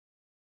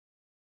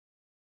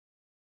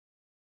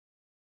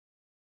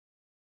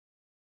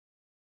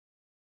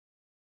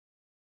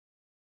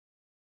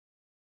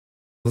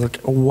was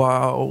like,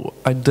 wow,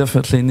 I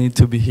definitely need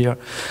to be here.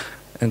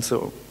 And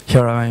so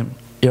here I am.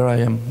 Here I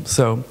am.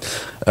 So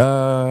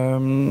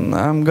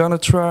I'm gonna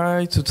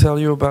try to tell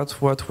you about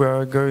what we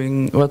are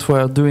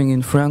doing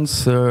in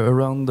France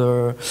around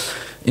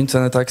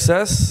internet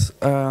access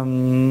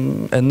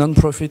and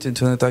non-profit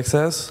internet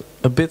access,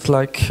 a bit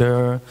like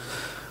the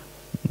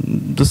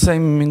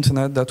same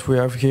internet that we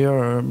have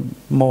here,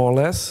 more or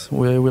less.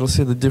 We will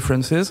see the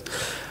differences,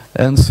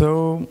 and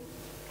so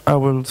I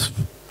will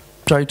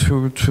try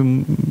to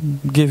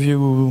give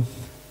you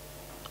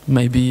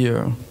maybe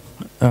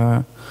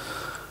the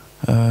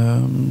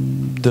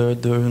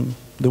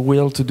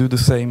will to do the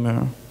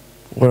same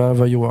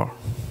wherever you are.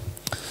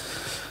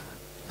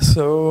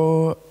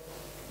 So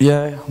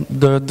yeah,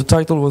 the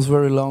title was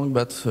very long,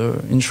 but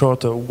in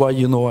short, why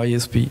you know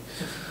ISP.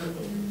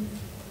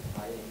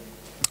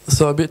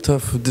 So a bit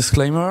of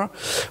disclaimer,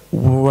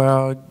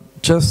 we're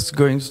just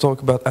going to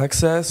talk about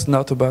access,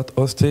 not about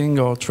hosting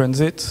or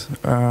transit.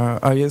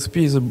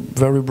 ISP is a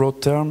very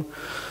broad term,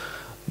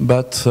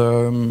 but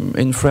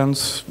in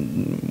France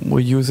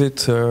we use it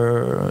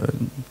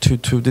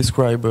to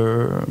describe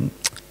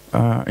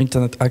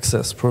internet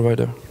access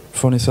provider,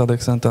 fournisseur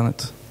d'accès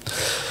internet.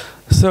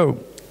 So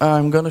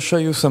I'm going to show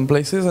you some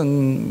places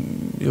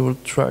and you will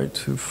try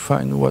to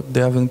find what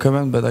they have in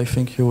common, but I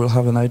think you will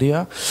have an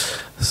idea.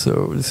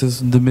 So this is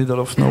the middle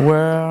of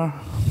nowhere.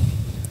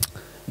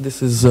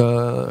 This is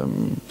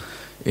in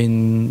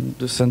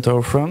the center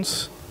of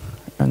France,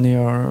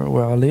 near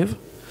where I live.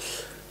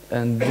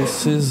 And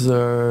this is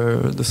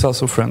the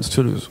south of France,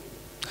 Toulouse.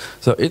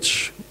 So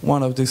each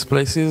one of these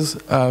places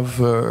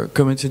have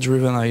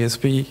community-driven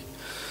ISP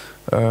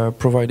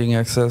providing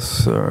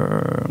access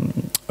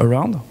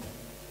around.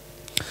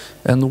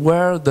 And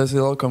where does it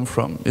all come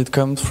from? It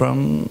comes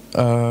from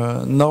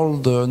an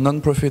old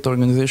non-profit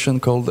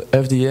organization called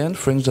FDN,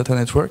 French Data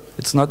Network.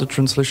 It's not a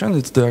translation,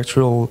 it's the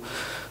actual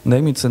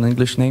name, it's an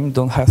English name.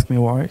 Don't ask me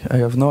why, I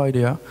have no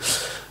idea.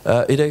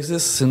 It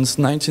exists since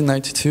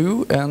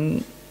 1992,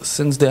 and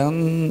since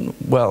then,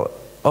 well,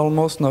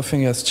 almost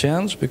nothing has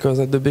changed, because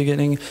at the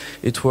beginning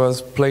it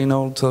was plain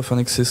old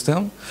telephonic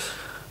system.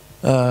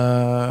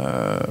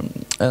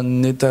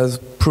 And it has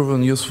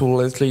proven useful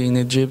lately in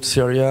Egypt,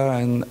 Syria,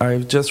 and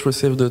I've just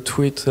received a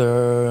tweet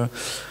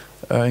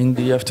in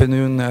the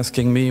afternoon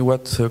asking me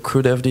what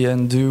could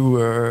FDN do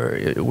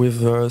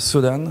with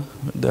Sudan.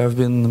 There have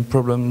been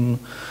problems.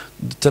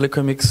 The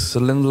telecomics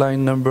landline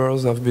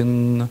numbers have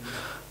been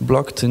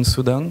blocked in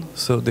Sudan,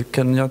 so they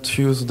cannot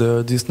use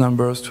these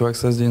numbers to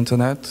access the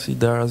internet.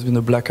 There has been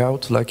a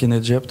blackout, like in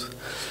Egypt,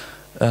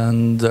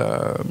 and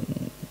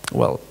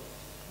well,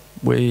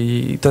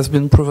 it has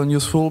been proven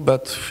useful,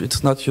 but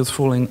it's not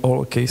useful in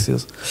all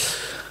cases.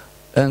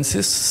 And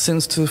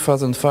since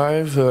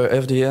 2005,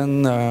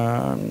 FDN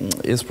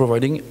is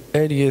providing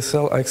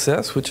ADSL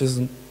access, which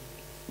is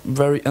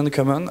very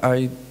uncommon.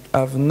 I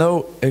have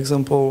no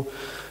example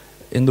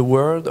in the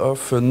world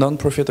of a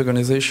non-profit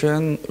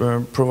organization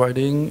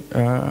providing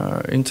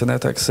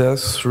internet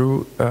access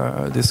through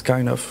this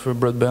kind of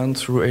broadband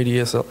through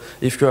ADSL.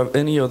 If you have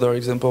any other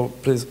example,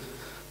 please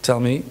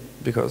tell me,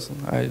 because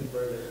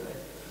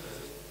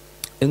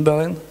in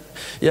Berlin?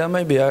 Yeah,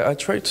 maybe. I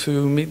tried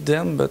to meet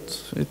them,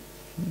 but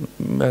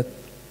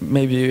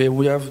maybe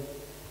we have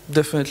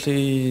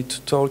definitely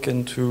to talk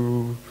and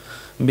to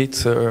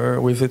meet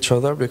with each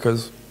other,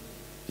 because,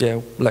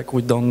 yeah, like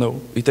we don't know.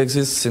 It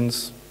exists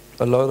since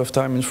a lot of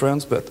time in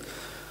France, but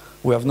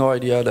we have no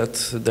idea that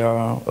there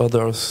are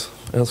others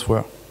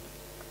elsewhere.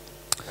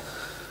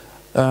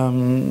 So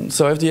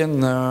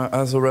FDN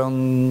has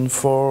around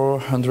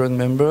 400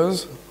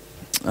 members.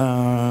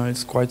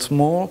 It's quite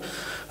small.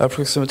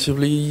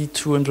 Approximately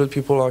 200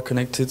 people are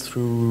connected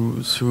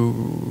through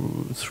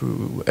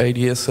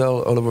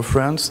ADSL all over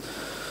France.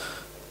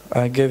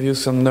 I gave you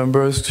some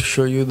numbers to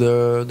show you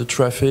the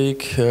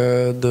traffic,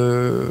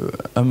 the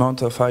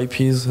amount of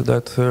IPs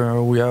that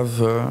we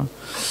have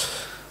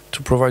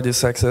to provide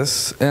this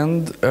access.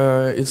 And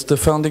it's the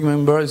founding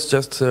member. It's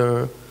just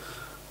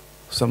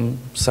some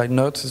side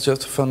note. It's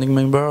just a founding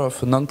member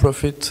of a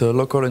non-profit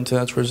local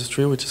internet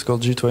registry, which is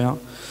called Julien.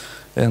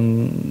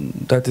 And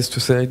that is to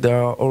say,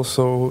 there are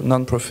also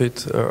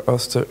non-profit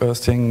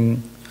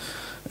hosting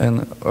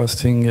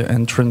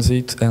and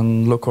transit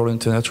and local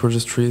internet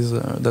registries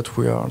that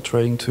we are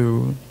trying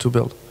to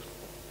build,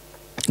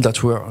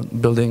 that we are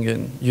building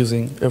and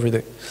using every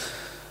day.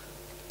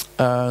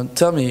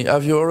 Tell me,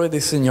 have you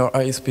already seen your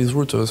ISP's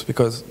routers?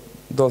 Because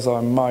those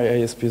are my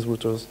ISP's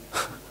routers.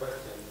 Question.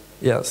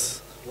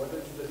 Yes. What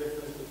is the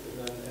difference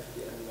between an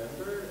FDN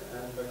member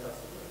and a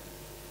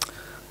customer?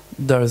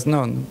 There is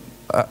none.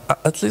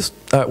 At least,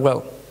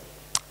 well,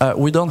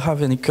 we don't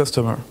have any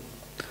customer.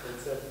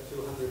 Except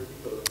 200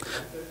 people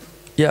connected?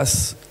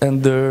 Yes,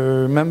 and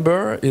the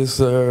member is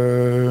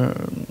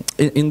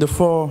in the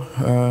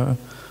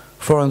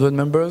 400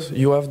 members.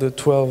 You have the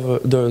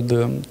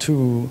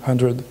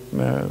 200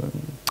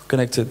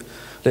 connected.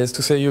 That is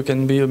to say, you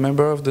can be a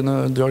member of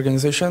the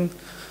organization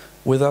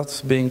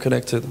without being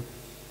connected.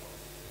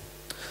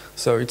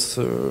 So it's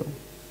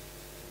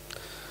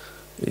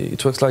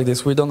it works like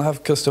this. We don't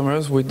have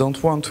customers. We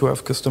don't want to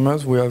have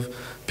customers. We have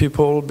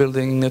people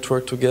building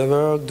network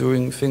together,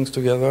 doing things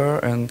together,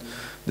 and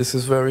this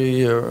is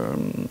very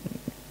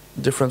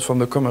different from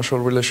the commercial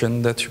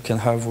relation that you can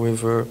have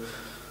with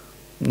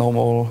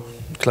normal,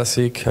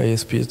 classic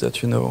ISPs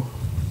that you know.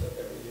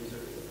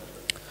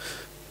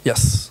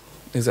 Yes,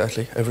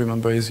 exactly. Every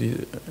member is,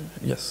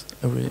 yes,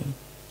 every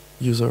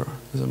user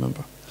is a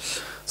member.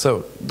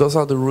 So those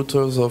are the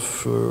routers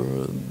of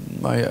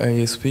my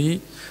ISP.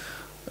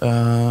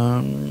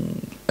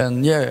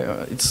 And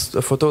yeah, it's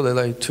a photo that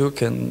I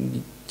took,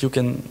 and you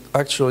can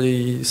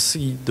actually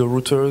see the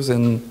routers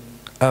and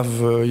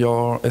have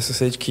your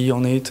SSH key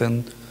on it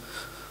and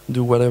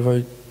do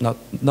whatever,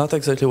 not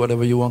exactly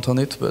whatever you want on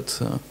it,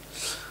 but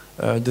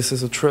this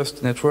is a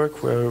trust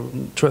network, where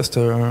trust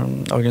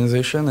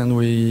organization, and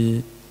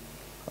we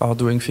are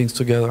doing things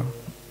together.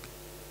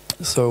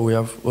 So we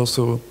have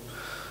also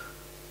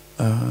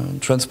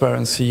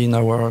transparency in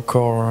our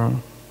core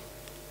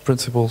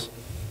principles.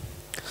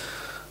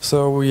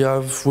 So we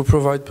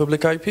provide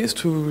public IPs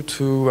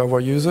to our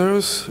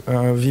users,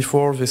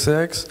 v4,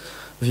 v6,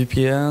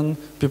 VPN.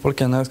 People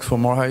can ask for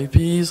more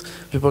IPs.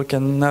 People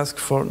can ask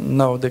for,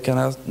 no, they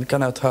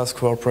cannot ask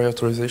for prior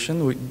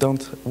authorization. We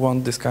don't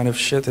want this kind of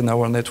shit in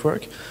our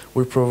network.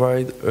 We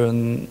provide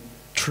a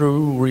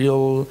true,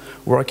 real,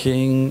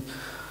 working,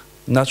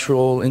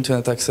 natural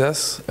internet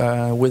access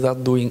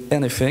without doing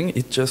anything.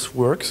 It just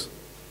works.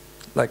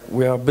 Like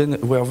we are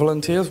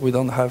volunteers. We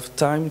don't have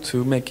time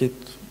to make it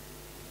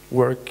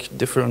work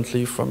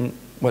differently from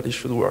what it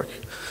should work.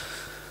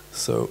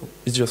 So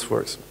it just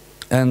works.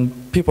 And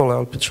people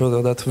help each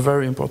other. That's a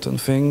very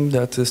important thing.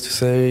 That is to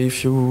say,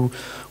 if you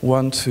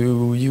want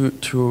to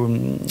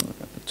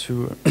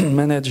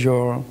manage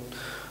your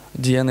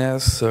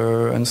DNS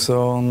and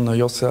so on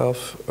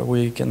yourself,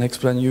 we can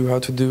explain you how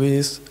to do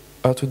it,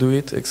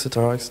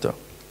 etc., etc.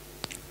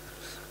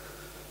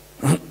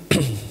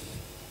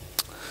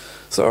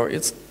 So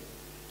it's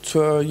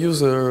to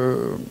use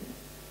a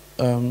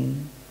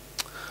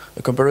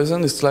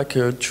comparison. It's like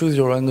a choose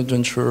your own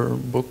adventure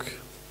book.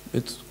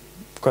 It's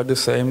quite the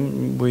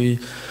same.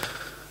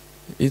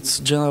 It's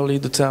generally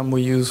the term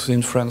we use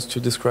in France to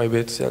describe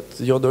it. That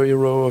you're the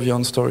hero of your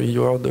own story.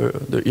 You are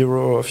the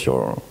hero of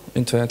your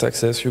internet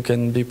access. You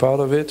can be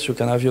part of it. You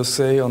can have your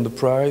say on the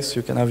price.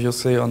 You can have your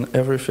say on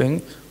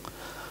everything.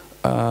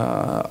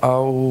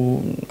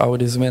 How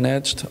it is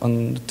managed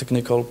on the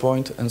technical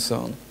point and so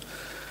on.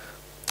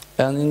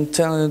 And in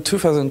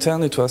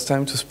 2010, it was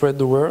time to spread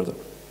the word.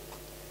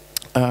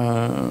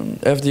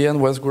 FDN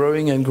was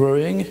growing and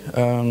growing.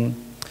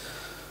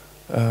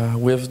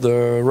 With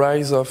the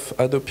rise of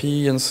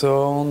Adobe and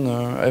so on,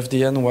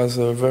 FDN was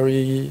a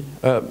very,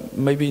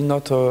 maybe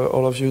not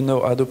all of you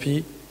know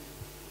Adobe.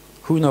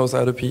 Who knows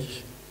Adobe?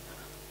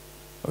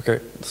 Okay,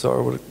 so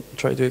I will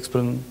try to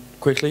explain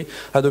quickly.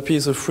 Adobe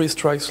is a free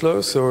strikes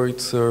law, so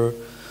it's a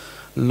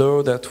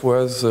law that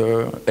was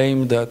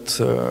aimed at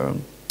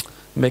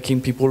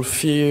making people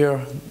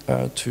fear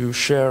to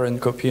share and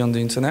copy on the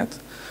internet.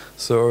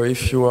 So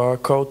if you are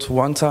caught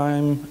one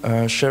time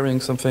sharing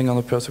something on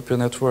a peer-to-peer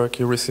network,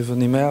 you receive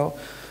an email.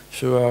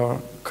 If you are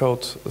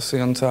caught a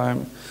second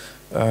time,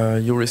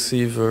 you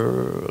receive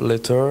a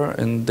letter.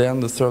 And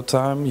then the third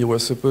time, you were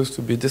supposed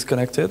to be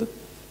disconnected.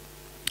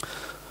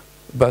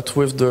 But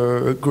with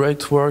the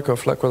great work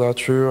of La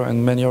Quadrature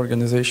and many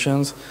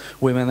organizations,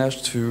 we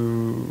managed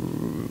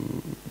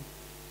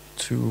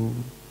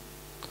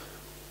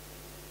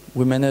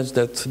we managed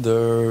that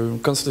the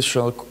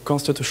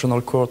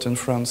constitutional court in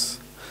France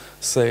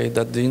say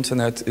that the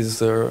internet is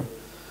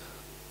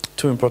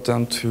too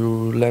important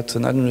to let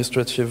an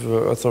administrative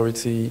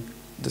authority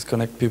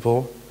disconnect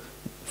people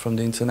from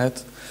the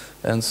internet.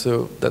 And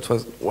so that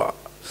was, wow.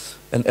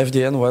 And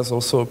FDN was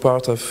also a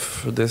part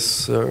of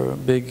this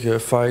big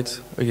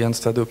fight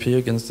against Adobe,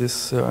 against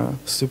this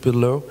stupid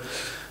law.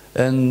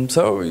 And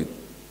so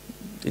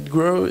it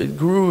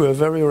grew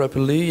very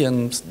rapidly,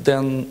 and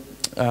then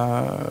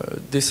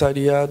this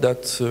idea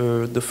that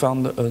the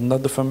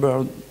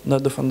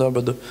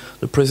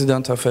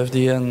president of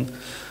FDN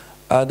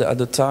had at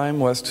the time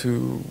was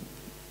to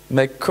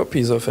make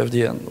copies of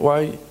FDN.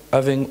 Why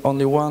having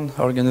only one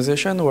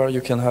organization where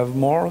you can have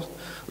more,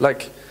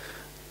 like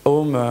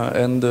Home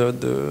and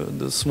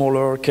the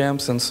smaller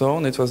camps and so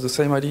on? It was the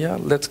same idea.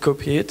 Let's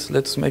copy it.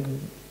 Let's make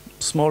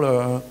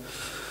small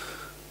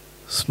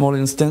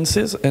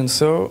instances. And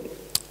so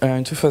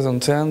in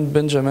 2010,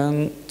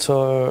 Benjamin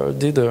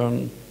did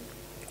a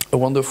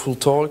wonderful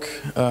talk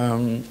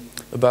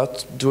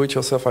about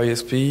do-it-yourself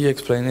ISP,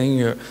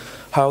 explaining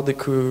how they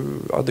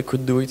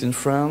could do it in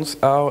France,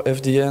 how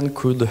FDN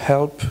could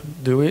help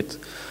do it,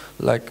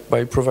 like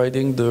by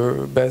providing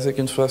the basic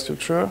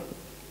infrastructure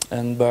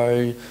and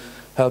by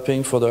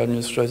helping for the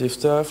administrative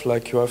stuff,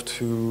 like you have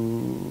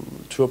to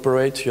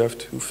operate, you have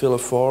to fill a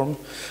form.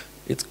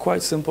 It's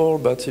quite simple,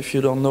 but if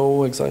you don't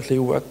know exactly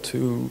what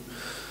to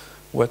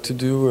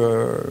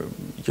do,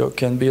 you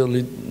can be a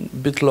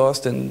bit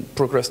lost and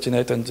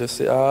procrastinate and just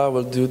say,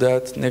 we'll do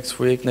that next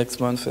week, next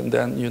month, and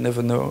then you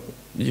never know.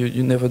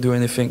 you never do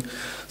anything.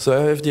 So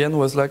FFDN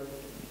was like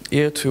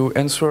here to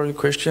answer your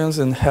questions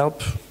and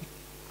help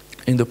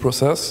in the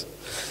process.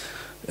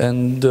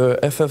 And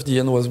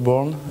FFDN was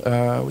born,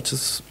 which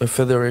is a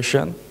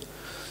federation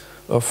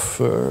of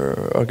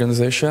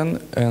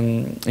organization.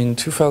 And in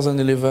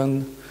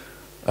 2011,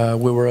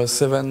 we were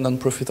 7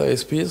 non-profit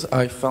ISPs.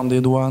 I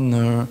founded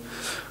one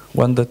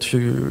that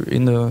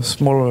in a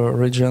smaller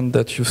region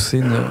that you've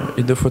seen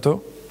in the photo.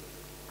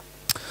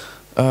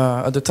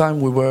 At the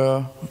time, we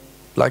were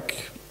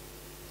like,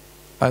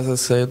 as I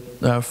said,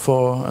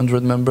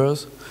 400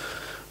 members.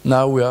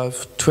 Now we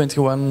have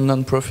 21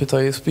 non-profit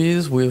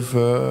ISPs with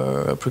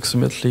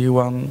approximately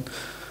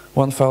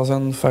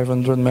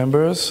 1,500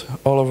 members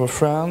all over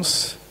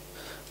France,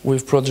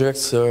 with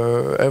projects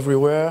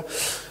everywhere.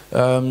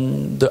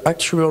 The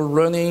actual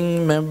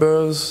running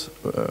members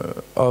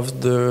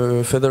of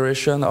the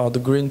federation are the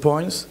green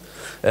points,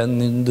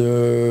 and in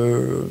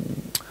the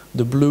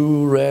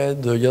blue,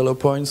 red, the yellow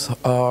points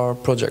are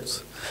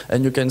projects.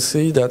 And you can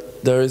see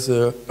that there is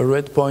a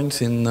red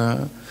point in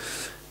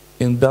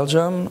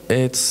Belgium.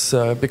 It's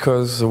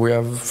because we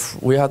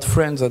had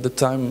friends at the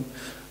time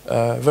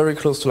very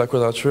close to La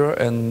Quadrature,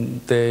 and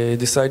they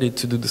decided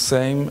to do the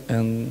same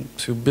and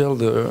to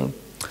build a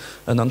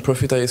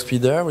non-profit ISP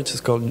there, which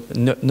is called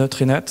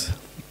Neutrinet.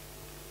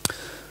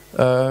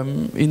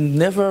 It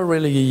never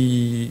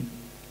really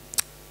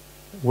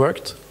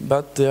worked,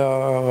 but they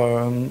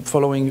are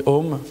following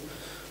home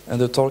and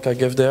the talk I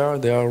gave there.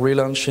 They are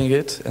relaunching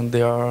it, and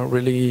they are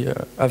really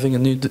having a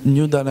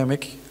new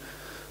dynamic.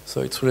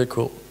 So it's really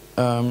cool.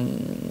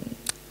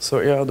 So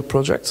here are the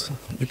projects.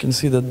 You can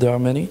see that there are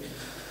many,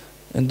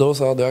 and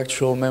those are the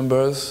actual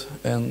members,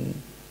 and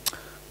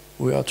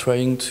we are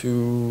trying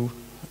to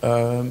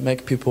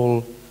make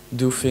people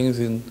do things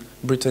in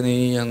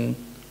Brittany and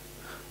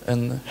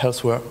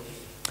elsewhere.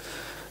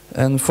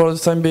 And for the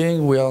time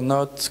being, we are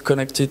not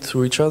connected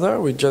to each other.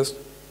 We just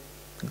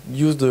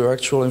use the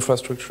actual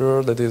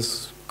infrastructure that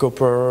is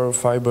copper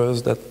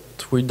fibers that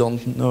we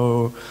don't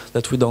know,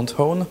 that we don't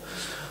own.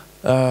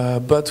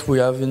 But we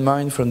have in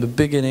mind from the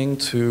beginning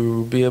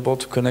to be able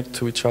to connect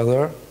to each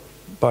other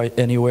by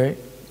any way.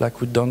 Like,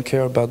 we don't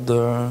care about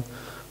the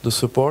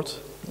support.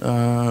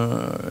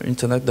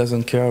 Internet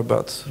doesn't care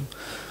about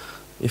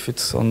if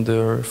it's on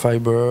the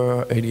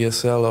fiber,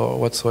 ADSL, or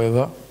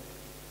whatsoever.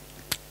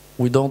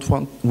 We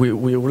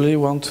really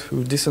want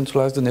to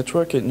decentralize the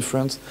network. In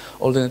France,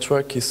 all the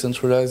network is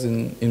centralized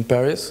in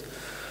Paris.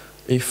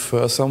 If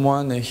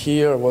someone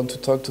here wants to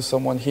talk to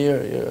someone here,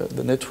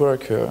 the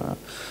network,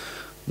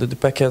 the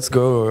packets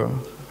go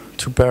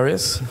to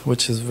Paris,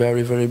 which is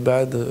very, very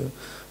bad,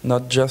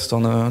 not just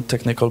on a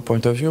technical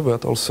point of view,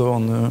 but also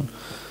on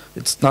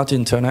it's not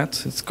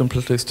internet, it's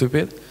completely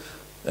stupid.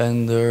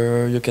 And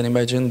you can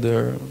imagine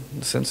the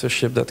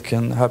censorship that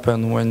can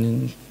happen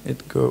when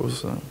it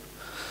goes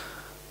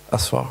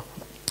as far.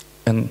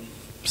 And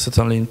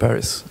certainly in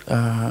Paris,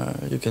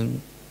 you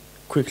can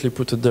quickly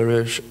put a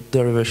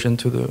derivation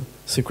to the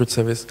Secret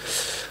Service.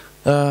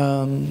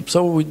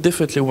 So we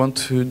definitely want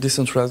to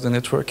decentralize the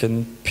network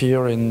and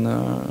peer in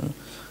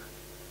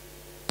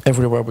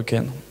everywhere we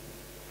can.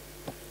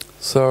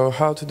 So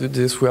how to do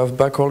this? We have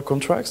backhaul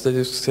contracts, that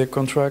is to say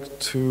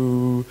contract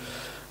to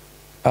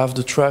have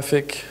the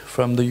traffic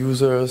from the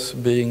users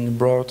being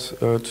brought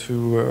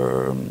to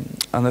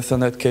an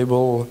Ethernet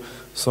cable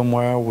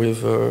somewhere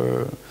with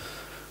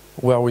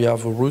where we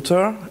have a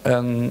router,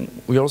 and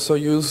we also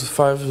use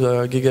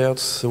 5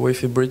 gigahertz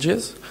Wi-Fi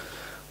bridges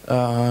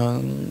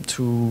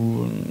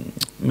to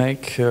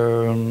make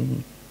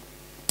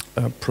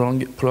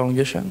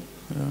prolongation,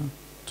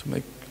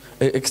 to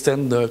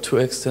extend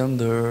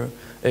the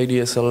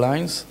ADSL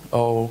lines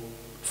or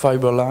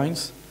fiber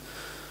lines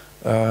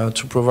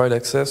to provide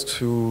access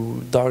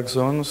to dark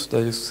zones, that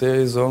is to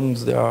say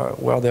zones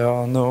where there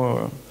are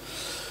no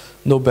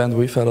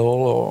bandwidth at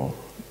all or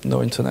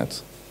no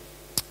internet.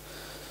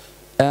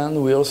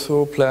 And we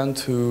also plan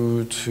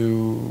to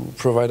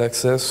provide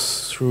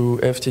access through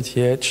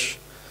FTTH,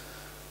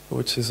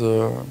 which is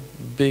a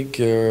big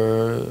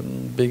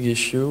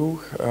issue.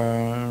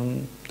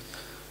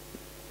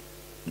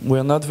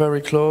 We're not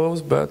very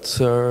close, but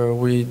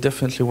we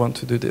definitely want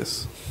to do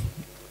this.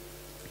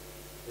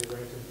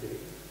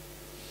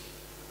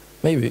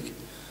 Maybe.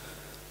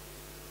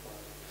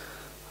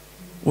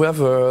 We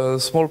have a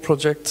small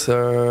project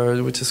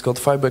which is called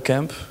Fiber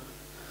Camp,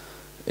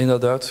 in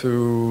order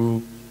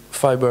to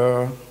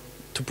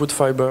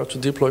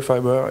deploy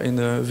fiber in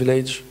a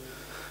village,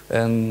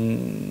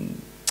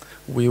 and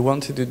we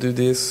wanted to do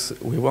this.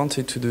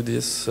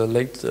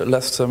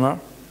 Last summer.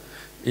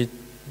 It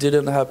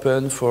didn't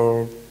happen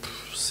for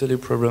silly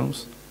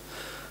problems,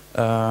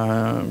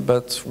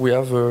 but we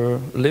have a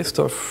list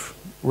of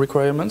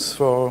requirements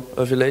for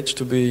a village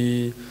to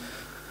be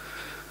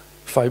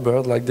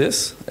fibered like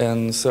this,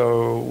 and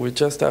so we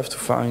just have to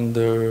find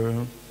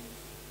the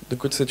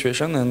good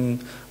situation.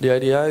 And the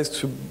idea is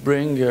to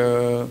bring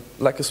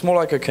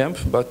like a camp,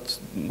 but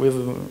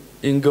with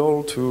in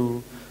goal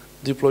to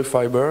deploy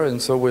fiber. And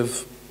so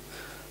with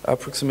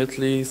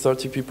approximately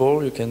 30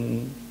 people, you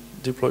can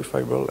deploy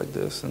fiber like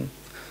this, and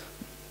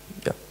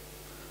yeah,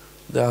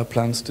 there are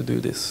plans to do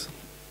this.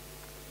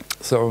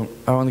 So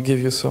I want to give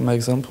you some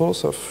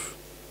examples of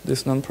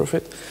this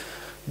non-profit.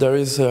 There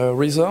is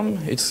Rhizome.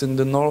 It's in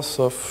the north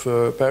of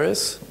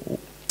Paris.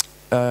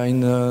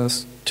 In a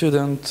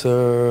student,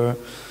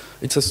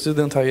 it's a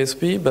student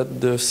ISP,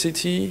 but the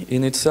city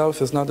in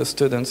itself is not a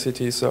student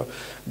city. So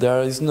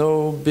there is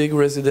no big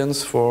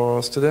residence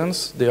for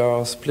students. They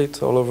are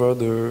split all over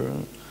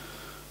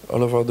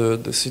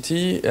the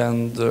city,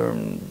 and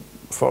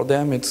for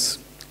them it's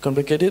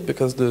complicated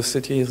because the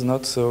city is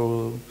not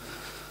so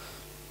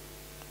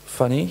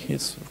funny.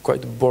 It's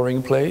quite a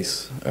boring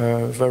place,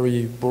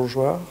 very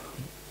bourgeois,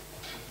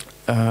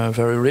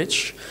 very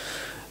rich,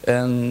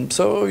 and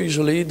so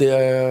usually they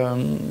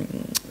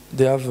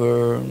have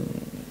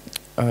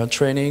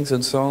trainings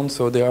and so on.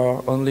 So they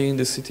are only in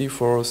the city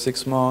for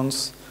 6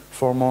 months,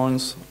 4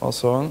 months, or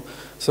so on.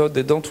 So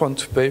they don't want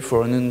to pay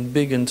for a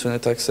big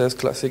internet access,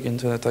 classic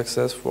internet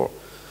access for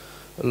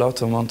a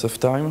big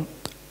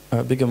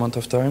amount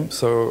of time.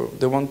 So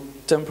they want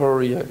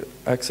temporary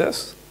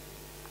access.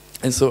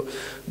 And so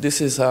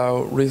this is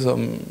how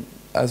Rhizome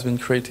has been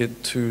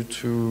created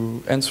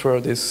to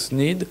answer this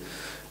need.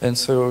 And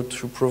so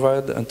to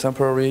provide a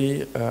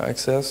temporary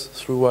access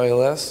through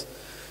wireless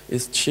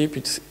is cheap,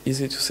 it's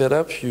easy to set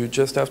up. You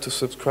just have to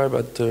subscribe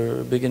at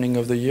the beginning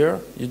of the year.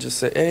 You just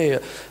say, hey,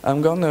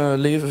 I'm gonna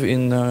live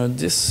in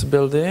this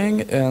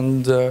building,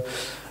 and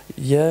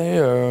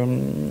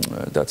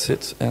that's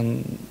it.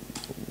 And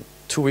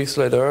 2 weeks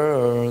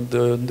later,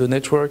 the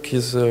network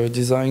is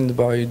designed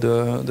by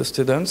the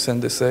students,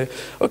 and they say,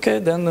 okay,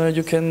 then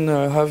you can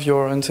have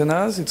your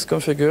antennas, it's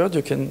configured,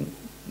 you can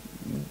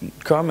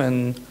come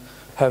and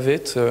have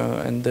it,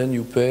 and then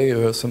you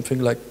pay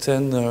something like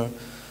 10 or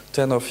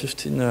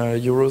 15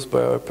 euros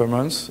per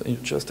month. You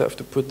just have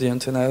to put the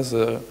antennas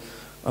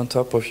on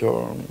top of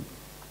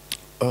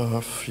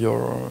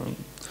your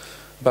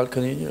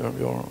balcony or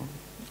your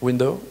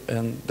window,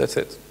 and that's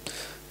it.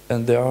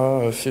 And there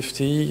are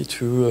 50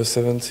 to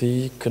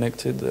 70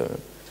 connected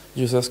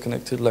users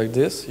connected like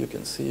this. You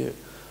can see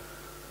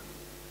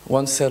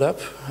one setup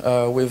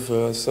with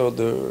so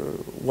the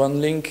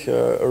one link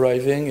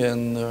arriving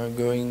and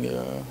going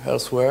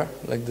elsewhere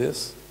like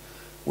this,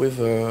 with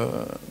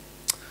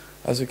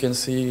as you can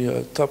see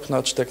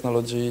top-notch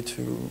technology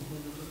to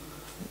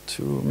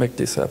make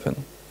this happen.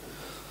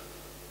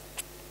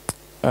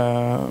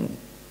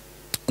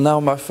 Now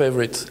my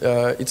favorite,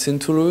 it's in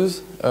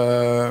Toulouse.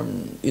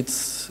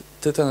 It's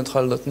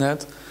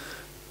tetaneutral.net.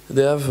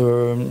 They have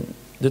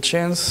the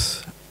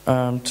chance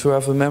to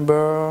have a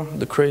member,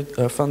 the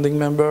founding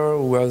member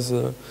who has,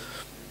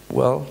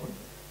 well,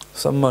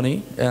 some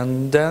money,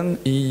 and then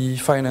he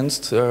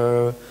financed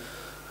to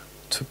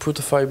put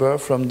a fiber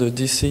from the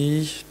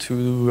DC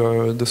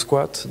to the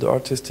squat, the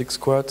artistic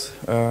squat,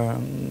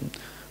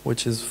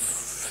 which is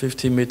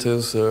 50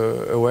 meters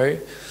away.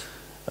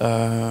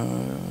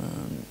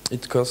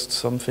 It costs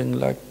something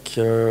like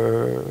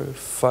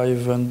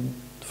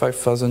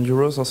 5,000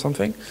 euros or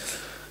something.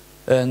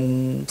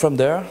 And from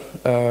there,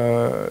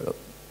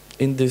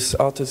 in this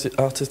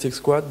artistic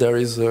squad, there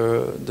is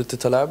the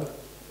Theta Lab,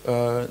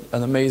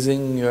 an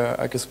amazing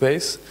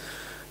hackerspace.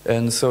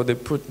 And so they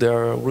put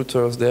their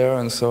routers there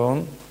and so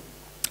on.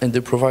 And they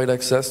provide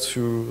access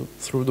through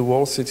the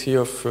whole city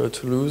of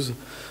Toulouse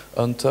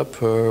on top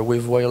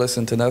with wireless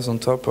antennas on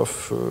top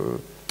of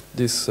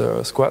this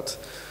squat.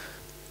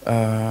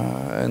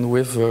 And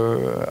with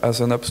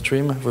as an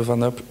upstream, with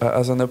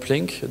as an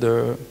uplink,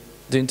 the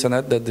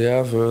internet that they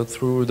have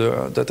through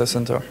the data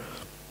center.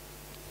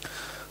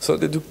 So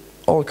they do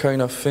all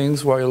kind of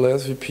things: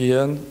 wireless,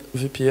 VPN,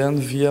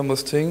 VM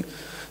hosting.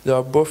 They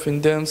are both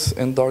in dense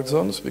and dark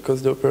zones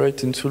because they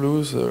operate in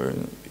Toulouse,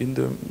 in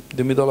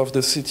the middle of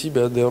the city,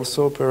 but they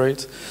also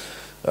operate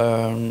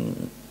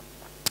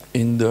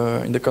in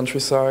the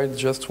countryside,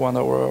 just 1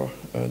 hour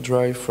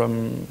drive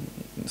from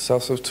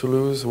south of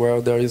Toulouse,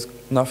 where there is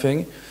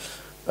nothing.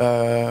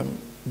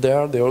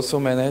 There, they also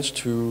manage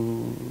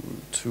to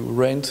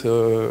rent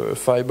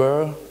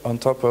fiber on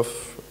top of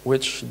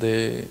which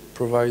they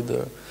provide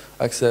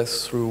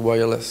access through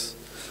wireless.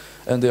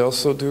 And they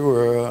also do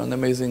an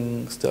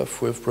amazing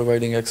stuff with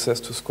providing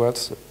access to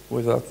squats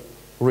without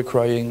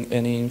requiring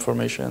any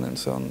information and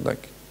so on.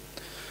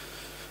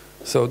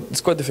 So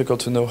it's quite difficult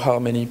to know how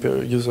many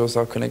users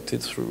are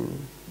connected through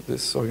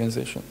this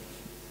organization.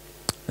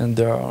 And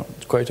they are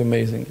quite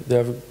amazing. They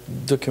have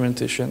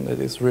documentation that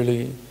is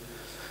really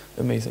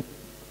amazing.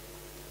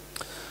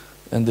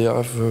 And they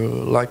have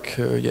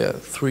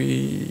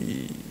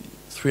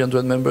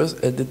 300 members,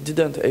 and it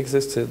didn't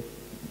exist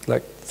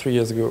like 3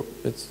 years ago.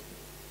 It's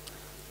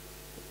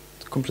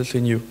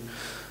completely new.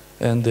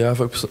 And they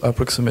have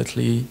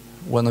approximately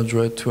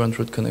 100,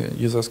 200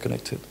 users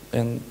connected.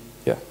 And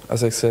yeah,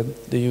 as I said,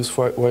 they use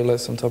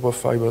wireless on top of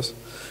fibers.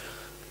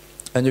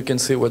 And you can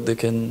see what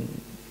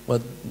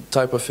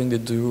type of thing they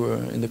do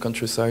in the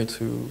countryside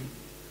in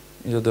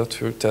order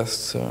to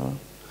test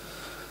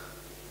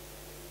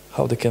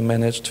how they can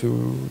manage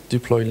to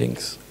deploy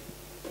links.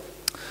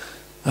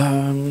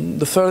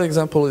 The third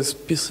example is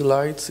PC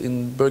Light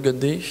in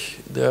Burgundy.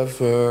 They have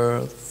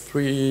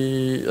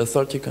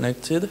 30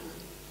 connected,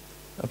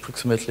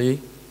 approximately.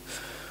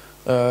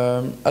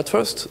 At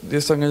first,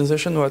 this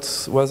organization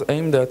was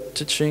aimed at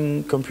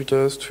teaching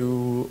computers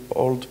to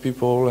old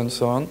people and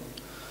so on,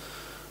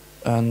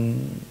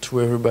 and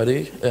to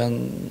everybody.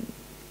 And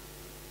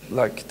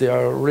like they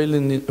are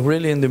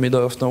really in the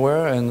middle of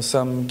nowhere, and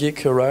some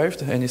geek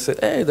arrived and he said,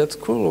 "Hey, that's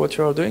cool what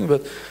you are doing,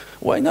 but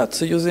why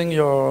not using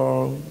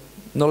your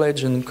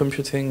knowledge in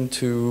computing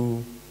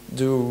to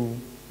do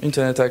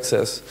internet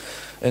access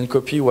and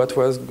copy what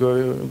was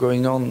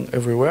going on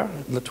everywhere?"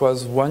 That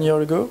was 1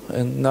 year ago,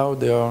 and now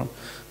they are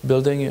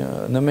building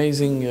an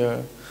amazing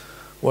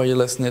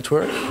wireless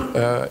network.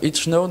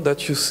 Each node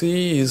that you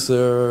see is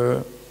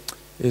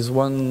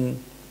one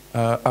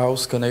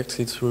house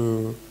connected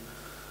through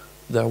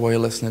their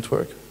wireless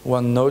network,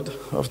 one node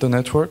of the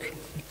network.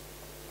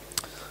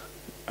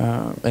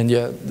 And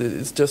yeah,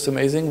 it's just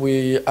amazing.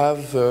 We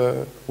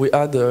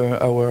had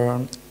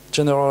our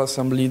General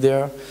Assembly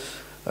there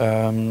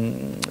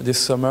this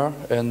summer,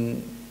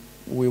 and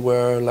we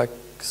were like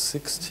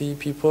 60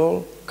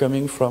 people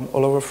coming from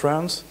all over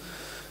France.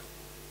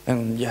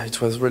 And yeah,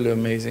 it was really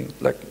amazing.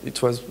 Like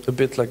it was a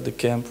bit like the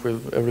camp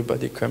with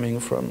everybody coming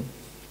from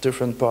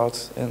different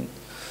parts and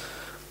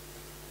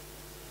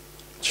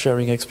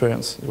sharing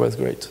experience. It was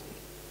great.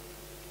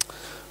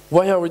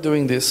 Why are we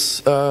doing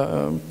this?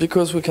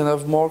 Because we can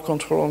have more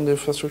control on the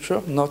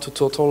infrastructure, not a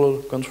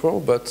total control,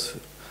 but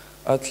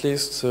at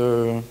least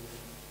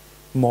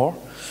more.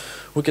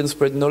 We can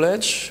spread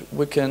knowledge.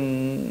 We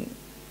can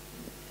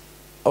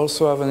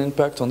also have an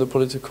impact on the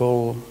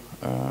political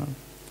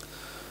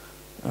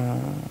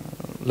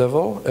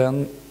level,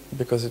 and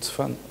because it's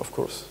fun, of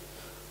course.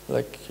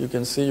 Like you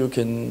can see, you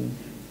can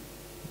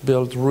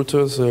build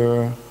routers,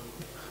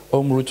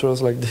 home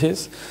routers like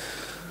this.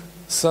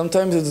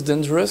 Sometimes it's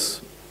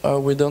dangerous.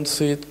 We don't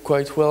see it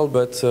quite well,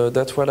 but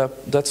that's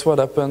what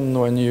happened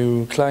when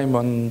you climb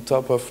on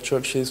top of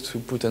churches to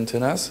put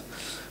antennas,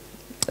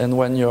 and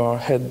when your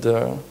head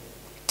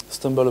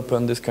stumble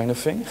upon this kind of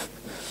thing.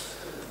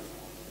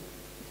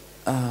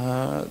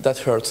 That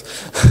hurts.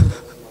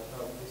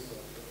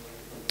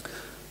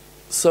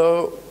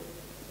 So,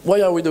 why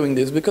are we doing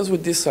this? Because we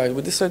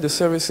decide the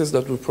services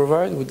that we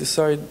provide, we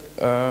decide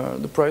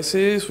the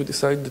prices, we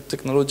decide the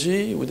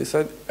technology, we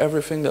decide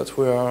everything that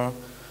we are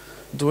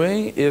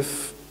doing.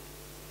 If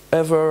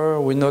ever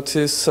we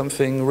notice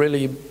something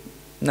really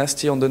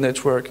nasty on the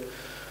network,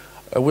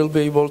 we'll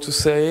be able to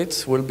say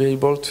it, we'll be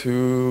able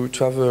to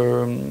have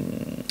a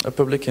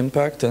public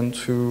impact and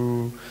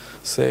to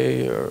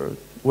say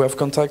we have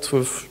contact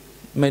with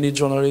many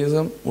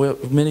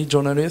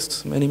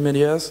journalists, many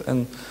medias,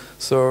 and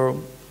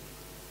so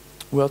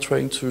we are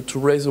trying to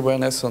raise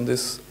awareness on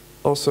this,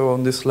 also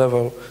on this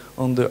level,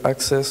 on the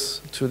access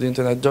to the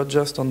internet, not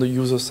just on the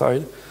user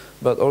side,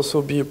 but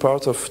also be a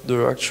part of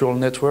the actual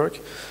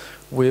network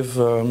with,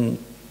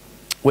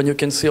 when you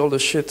can see all the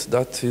shit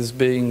that is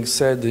being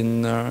said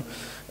in,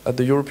 at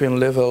the European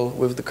level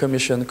with the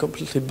Commission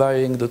completely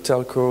buying the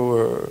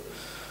telco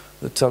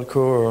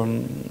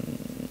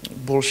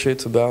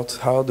bullshit about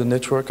how the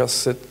network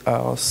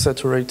are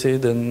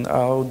saturated and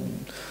how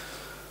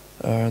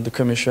the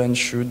Commission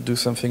should do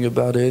something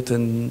about it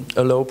and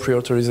allow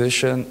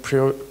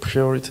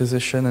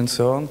prioritization and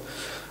so on.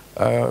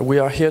 We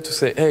are here to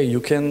say, hey,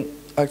 you can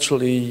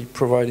actually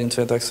provide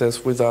internet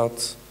access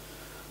without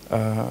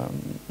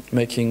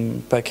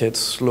making packets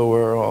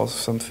slower or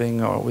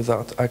something, or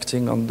without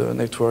acting on the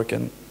network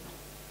and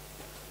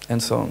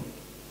so on.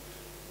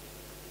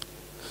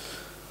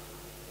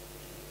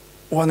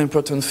 One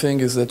important thing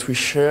is that we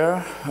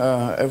share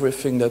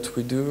everything that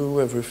we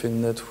do,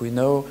 everything that we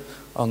know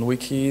on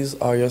wikis,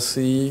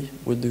 IRC.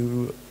 We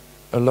do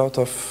a lot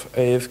of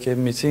AFK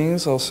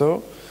meetings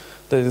also.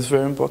 That is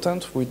very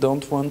important. We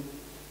don't want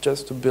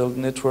just to build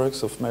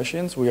networks of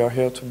machines. We are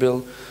here to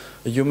build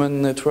a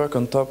human network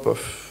on top of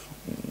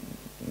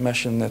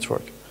machine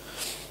network.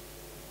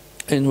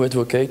 And we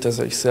advocate, as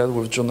I said,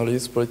 with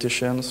journalists,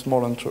 politicians,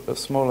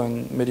 small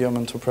and medium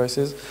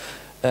enterprises.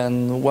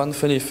 And one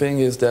funny thing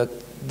is that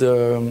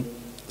the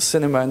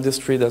cinema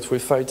industry that we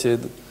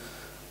fighted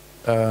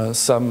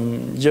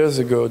some years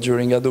ago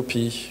during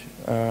Adobe,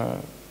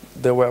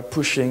 they were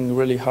pushing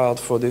really hard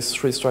for this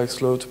three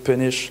strikes law to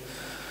punish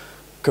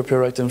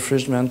copyright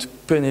infringement, to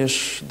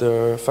punish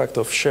the fact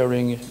of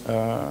sharing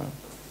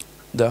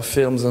their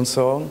films and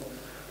so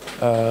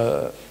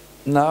on.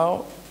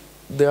 Now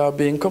they are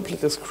being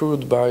completely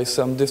screwed by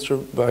some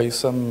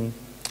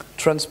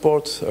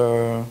transport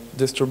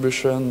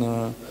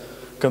distribution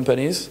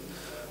companies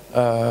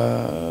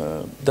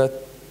that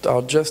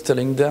are just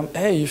telling them,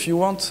 hey, if you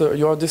want,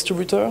 you're a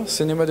distributor,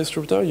 cinema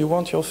distributor, you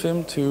want your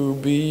film to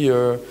be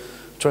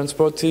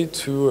transported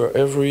to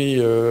every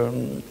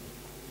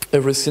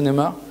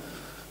cinema,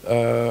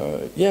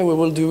 yeah, we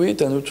will do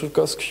it, and it will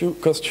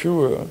cost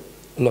you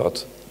a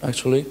lot,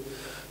 actually.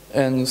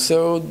 And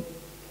so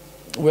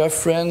we have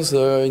friends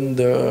in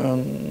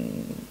the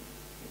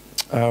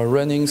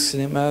running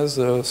cinemas,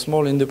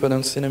 small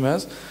independent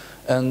cinemas,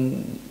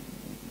 And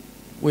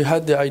we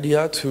had the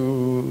idea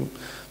to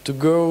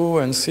go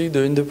and see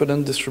the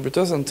independent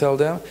distributors and tell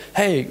them,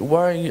 hey,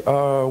 why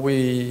are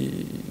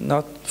we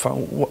not?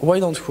 Why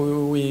don't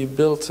we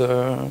build?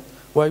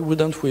 Why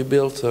wouldn't we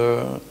build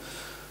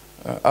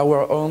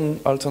our own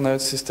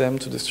alternate system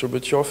to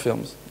distribute your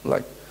films?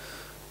 Like,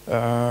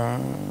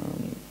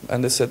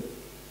 and they said,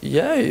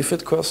 yeah, if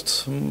it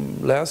costs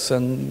less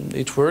and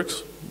it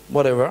works,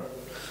 whatever.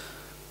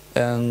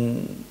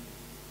 And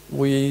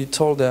we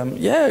told them,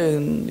 yeah,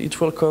 and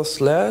it will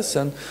cost less,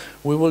 and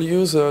we will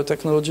use a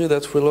technology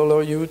that will allow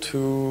you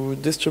to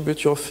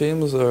distribute your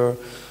films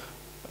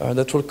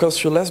that will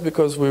cost you less,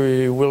 because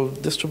we will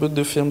distribute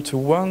the film to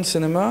one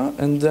cinema,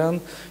 and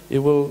then it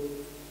will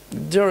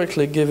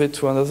directly give it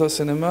to another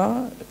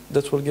cinema,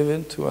 that will give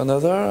it to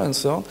another, and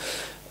so on.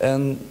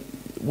 And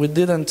we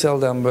didn't tell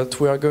them, but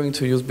we are going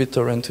to use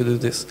BitTorrent to do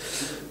this.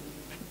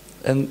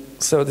 And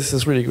so this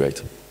is really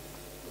great.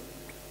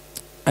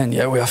 And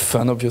yeah, we have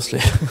fun,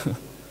 obviously.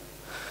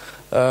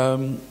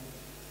 The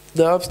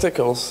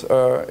obstacles.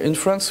 In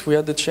France, we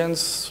had the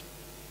chance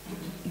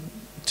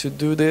to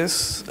do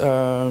this, to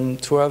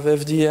have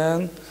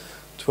FDN,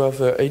 to have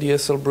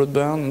ADSL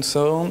broadband, and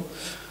so on.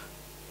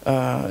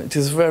 It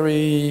is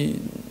very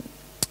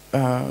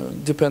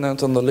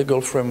dependent on the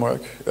legal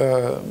framework.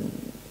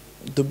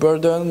 The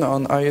burden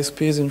on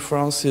ISPs in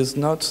France is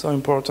not so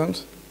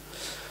important.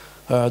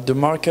 The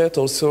market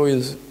also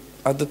is,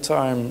 at the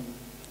time,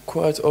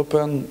 quite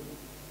open,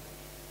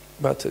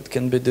 but it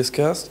can be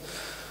discussed.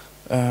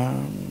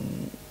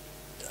 And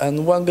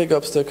one big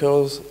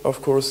obstacle,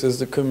 of course, is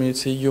the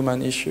community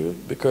human issue,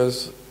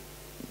 because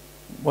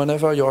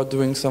whenever you are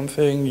doing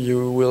something,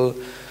 you will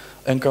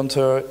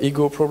encounter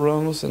ego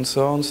problems and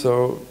so on.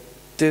 So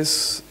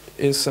this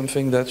is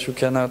something that you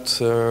cannot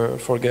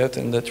forget,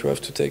 and that you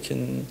have to take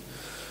in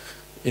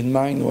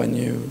mind when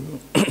you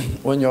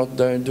when you're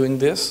doing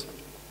this.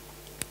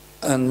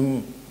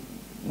 And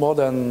more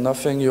than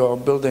nothing, you are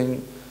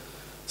building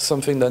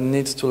something that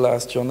needs to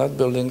last. You're not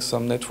building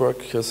some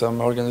network, some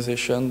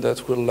organization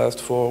that will last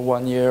for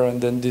 1 year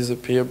and then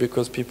disappear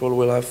because people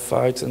will have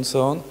fights and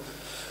so on.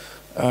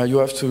 You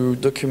have to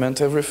document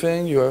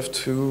everything. You have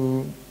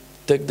to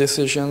take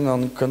decision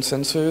on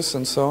consensus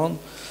and so on.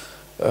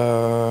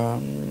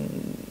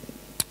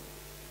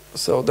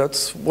 So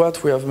that's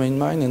what we have in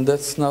mind, and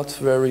that's not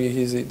very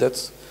easy.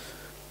 That's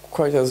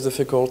quite as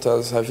difficult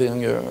as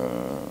having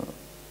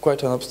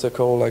quite an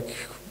obstacle like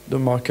the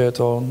market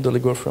or the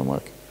legal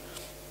framework.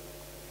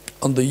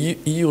 On the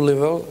EU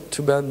level,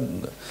 too bad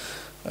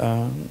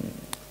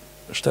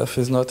Steff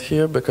is not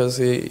here, because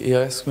he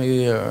asked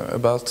me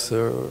about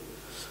the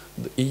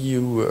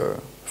EU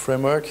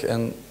framework,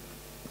 and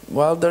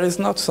well, there is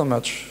not so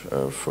much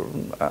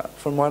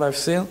from what I've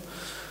seen.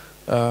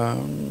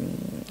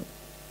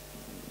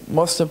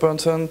 Most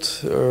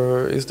important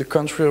is the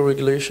country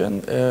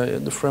regulation,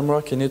 the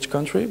framework in each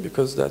country,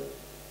 because that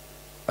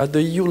at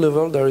the EU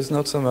level there is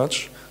not so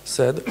much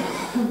said.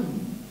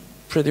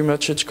 Pretty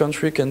much each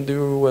country can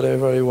do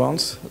whatever it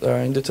wants.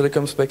 In the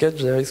telecoms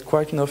package there is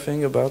quite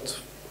nothing about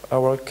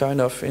our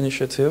kind of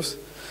initiatives.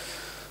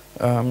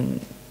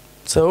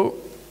 So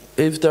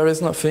if there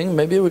is nothing,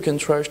 maybe we can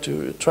try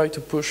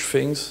to push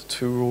things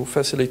to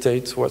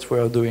facilitate what we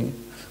are doing.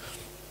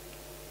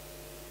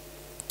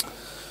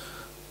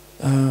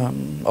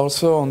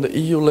 Also on the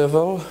EU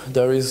level,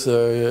 there is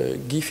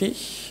GIFI,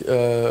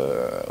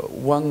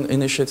 one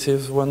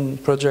initiative, one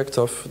project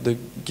of the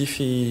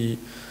GIFI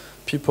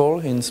people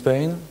in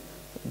Spain.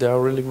 They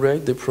are really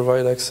great. They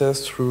provide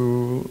access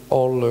through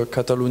all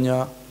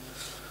Catalonia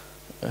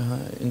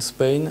in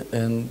Spain,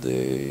 and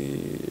they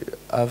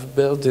have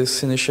built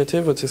this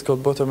initiative, which is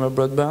called Bottom-Up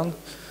Broadband.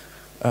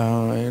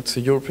 It's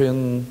a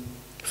European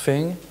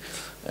thing,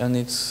 and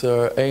it's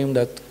aimed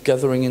at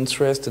gathering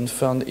interest and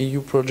fund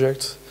EU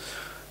projects.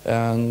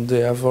 And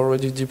they have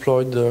already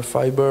deployed the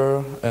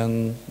fiber,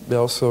 and they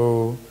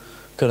also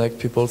connect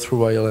people through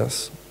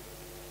wireless.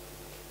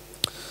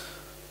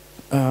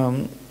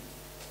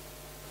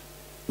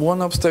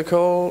 One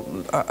obstacle,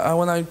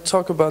 when I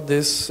talk about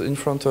this in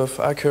front of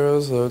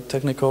hackers or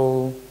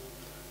technical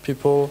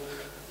people,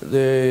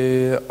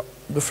 the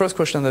first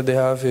question that they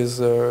have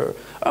is, oh,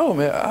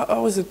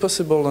 how is it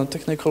possible on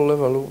technical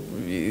level?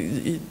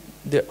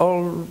 The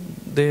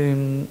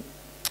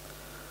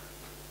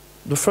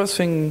first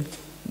thing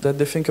that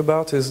they think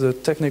about is the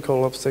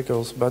technical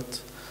obstacles,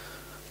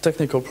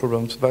 technical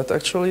problems. But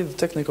actually, the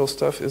technical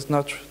stuff is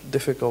not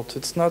difficult.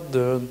 It's not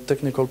the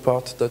technical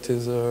part that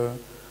is a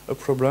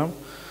problem.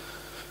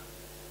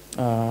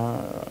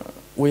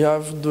 We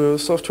have the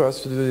software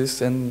to do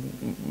this, and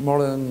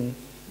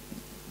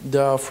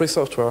there are free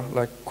software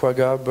like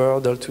Quagga,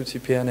 Bird, L2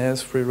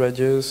 TPNS, Free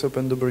Radius,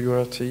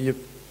 OpenWRT.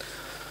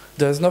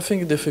 There's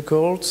nothing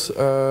difficult.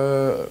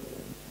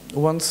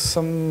 Once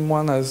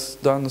someone has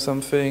done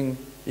something,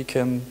 he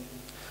can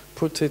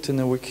put it in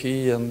a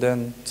wiki and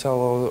then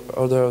tell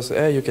others,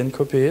 hey, you can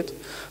copy it.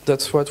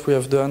 That's what we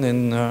have done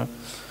in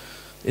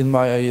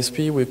my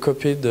ISP. We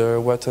copied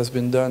what has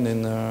been done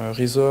in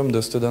Rhizome,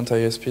 the student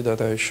ISP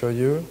that I showed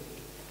you.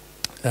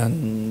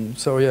 And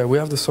so yeah, we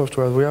have the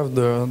software, we have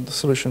the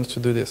solutions to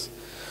do this.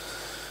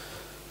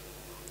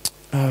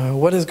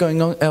 What is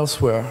going on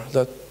elsewhere?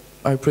 That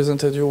I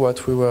presented you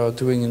what we were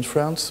doing in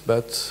France,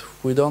 but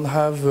we don't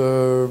have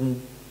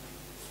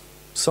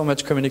so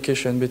much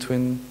communication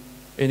between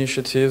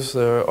initiatives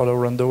all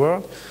around the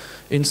world.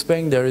 In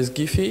Spain there is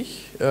Giphy.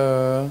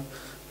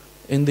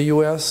 In the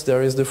US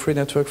there is the Free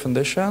Network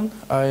Foundation.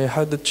 I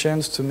had the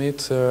chance to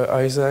meet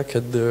Isaac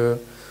at the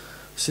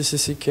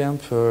CCC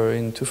camp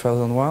in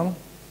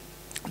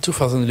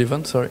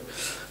 2011, sorry.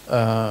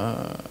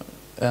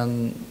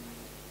 And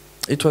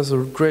it was a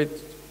great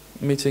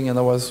meeting, and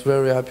I was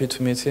very happy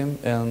to meet him.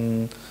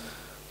 And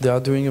they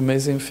are doing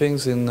amazing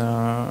things in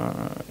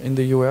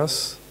the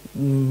US.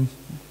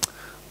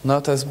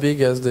 Not as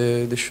big as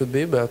they should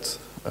be, but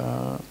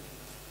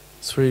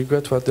it's really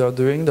great what they are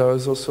doing. There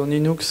is also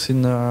Linux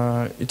in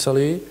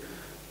Italy,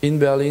 in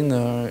Berlin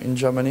in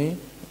Germany,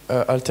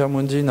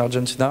 Altermundi in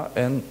Argentina,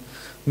 and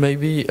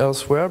maybe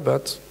elsewhere,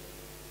 but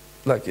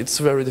like it's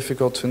very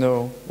difficult to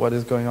know what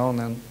is going on,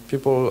 and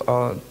people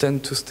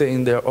tend to stay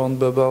in their own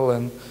bubble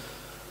and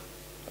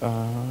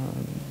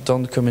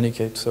don't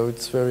communicate. So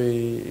it's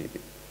very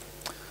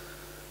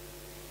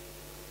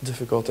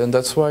difficult, and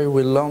that's why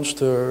we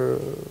launched a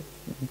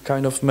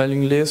kind of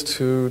mailing list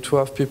to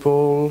have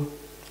people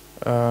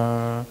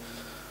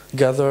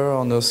gather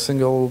on a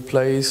single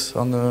place,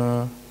 on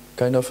a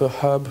kind of a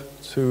hub,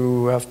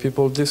 to have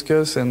people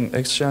discuss and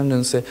exchange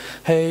and say,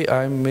 hey,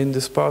 I'm in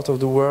this part of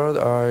the world,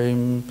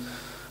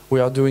 we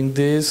are doing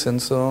this and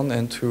so on,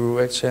 and to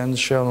exchange,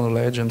 share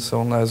knowledge and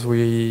so on, as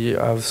we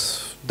have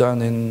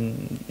done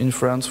in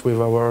France with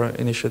our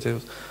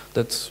initiatives.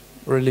 That's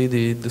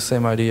really the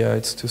same idea.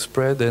 It's to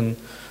spread and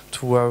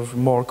to have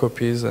more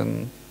copies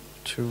and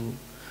to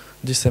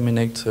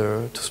disseminate,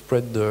 to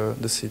spread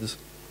the seeds.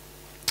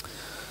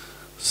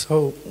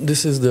 So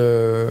this is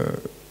the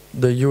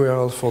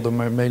URL for the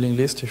mailing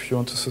list if you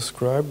want to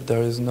subscribe.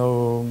 There is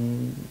no,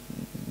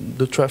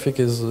 the traffic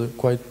is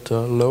quite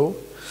low.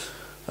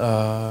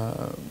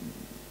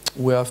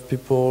 We have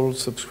people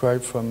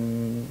subscribe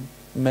from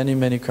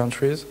many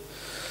countries,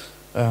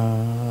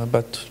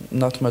 but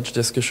not much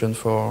discussion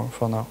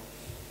for now.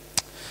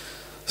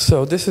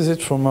 So this is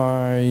it for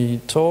my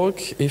talk.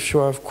 If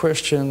you have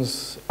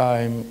questions,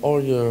 I'm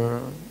all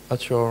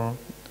at your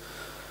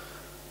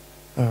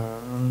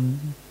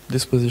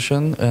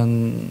disposition,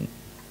 and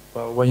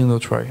well, why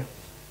not try?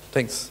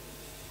 Thanks.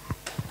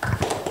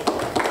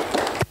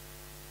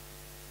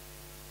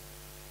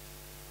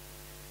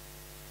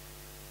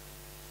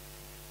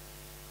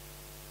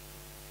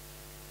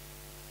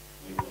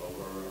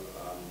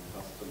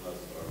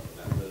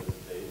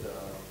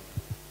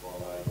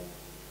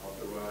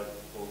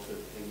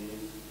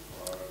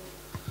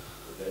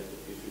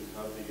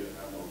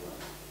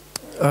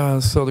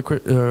 So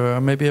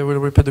maybe I will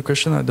repeat the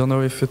question. I don't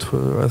know if it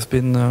has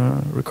been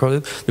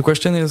recorded. The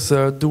question is,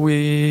 do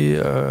we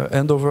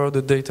hand over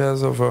the data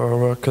of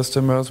our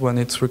customers when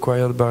it's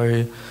required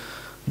by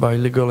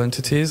legal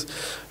entities?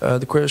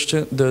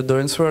 The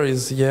answer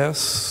is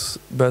yes,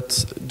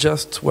 but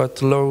just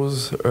what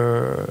laws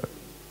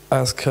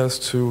ask us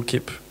to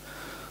keep.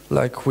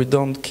 Like, we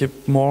don't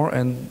keep more,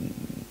 and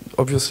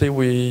obviously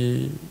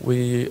we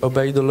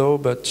obey the law,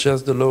 but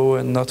just the law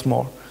and not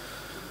more.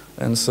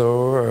 And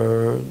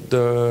so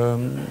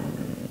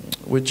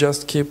we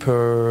just keep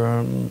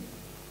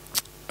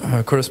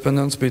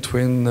correspondence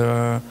between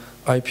the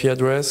IP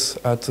address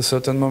at a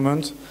certain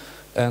moment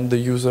and the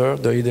user,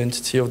 the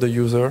identity of the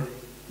user,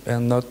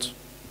 and not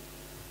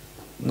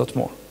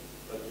more.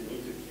 But you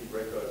need to keep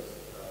records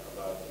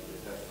about the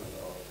attachment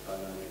of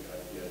dynamic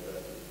IP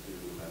addresses to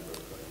members,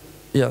 right?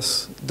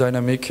 Yes,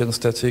 dynamic and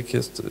static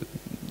is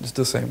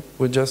the same.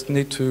 We just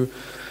need to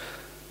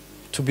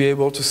be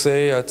able to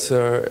say at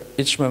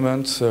each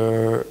moment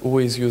who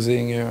is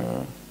using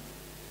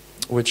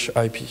which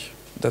IP.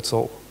 That's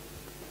all.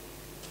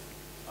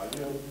 Are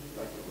you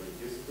like a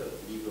registered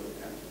legal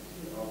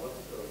entity, or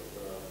what's the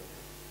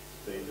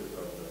status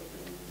of the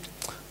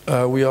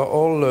thing? We are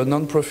all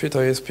non-profit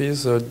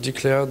ISPs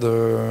declared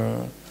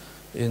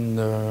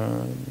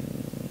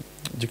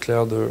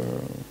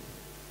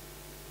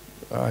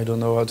I don't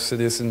know how to say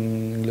this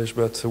in English,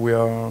 but we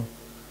are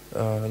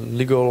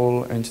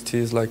legal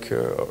entities like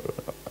membership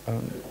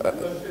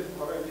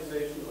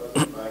organization, or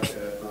like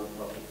a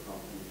non-profit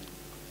company?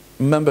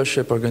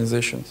 Membership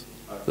organizations,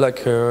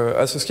 like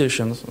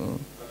associations.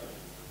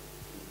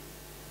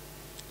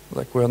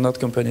 Like, we are not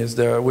companies.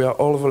 We are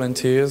all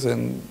volunteers,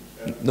 and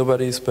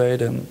nobody is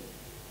paid, and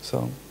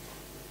so.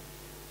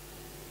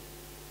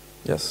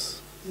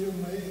 Yes. You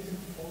may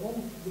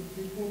inform the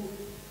people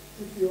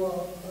if you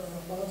are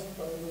asked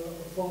by the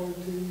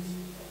authorities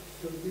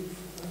to give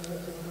an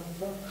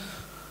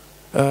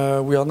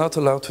answer. We are not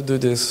allowed to do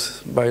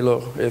this by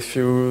law. If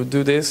you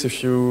do this,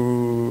 if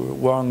you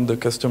warn the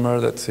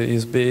customer that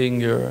is being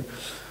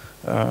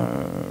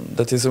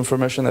that his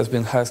information has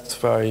been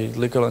hacked by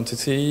legal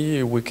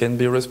entity, we can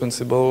be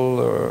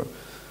responsible.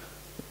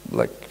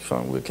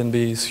 We can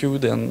be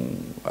sued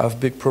and have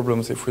big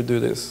problems if we do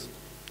this.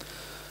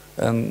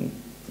 And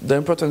the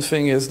important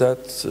thing is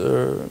that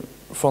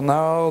for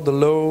now the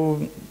law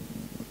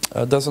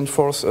doesn't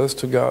force us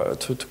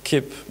to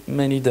keep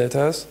many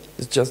data.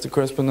 It's just the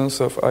correspondence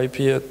of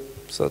IP at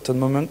a certain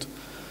moment,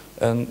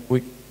 and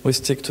we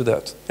stick to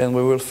that. And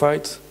we will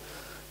fight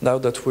now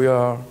that we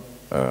are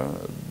a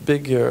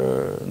big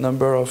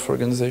number of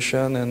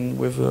organizations and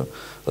with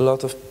a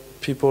lot of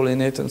people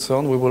in it and so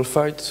on. We will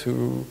fight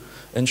to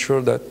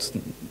ensure that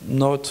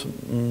no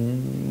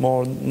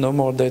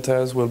more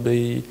data will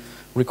be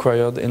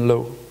required in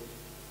law.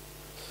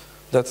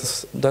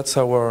 That's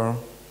our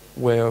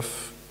way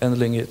of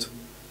handling it.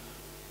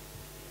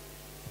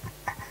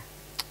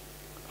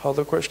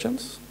 Other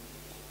questions?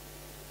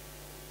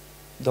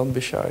 Don't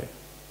be shy.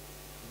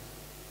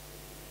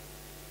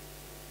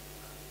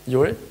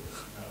 Yuri?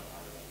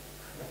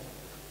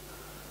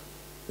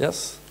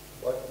 Yes?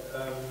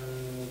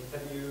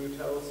 Can you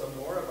tell us some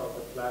more about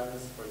the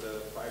plans for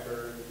the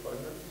fiber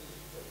deployment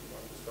that you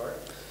want to start?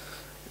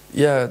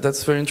 Yeah,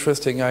 that's very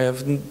interesting. I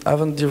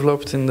haven't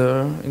developed in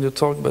the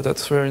talk, but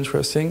that's very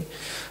interesting.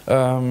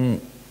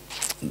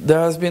 There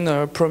has been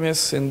a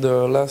promise in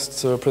the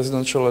last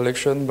presidential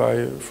election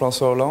by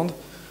François Hollande,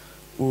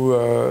 who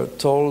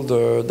told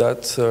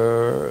that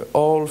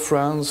all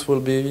France will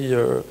be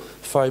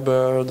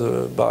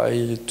fibered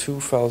by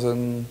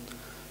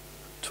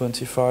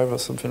 2025 or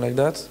something like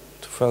that,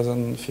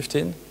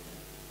 2015,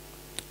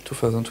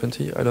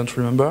 2020, I don't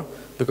remember,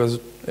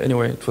 because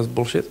anyway, it was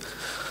bullshit.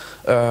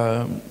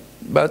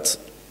 But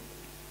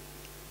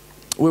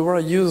we were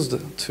used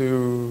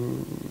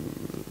to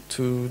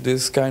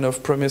this kind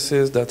of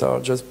promises that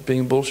are just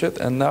being bullshit,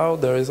 and now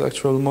there is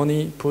actual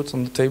money put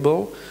on the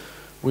table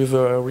with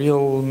a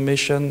real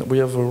mission. We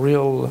have a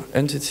real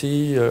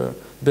entity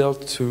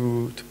built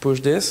to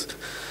push this.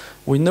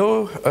 We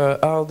know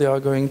how they are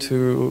going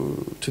to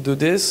do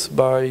this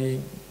by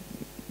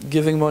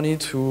giving money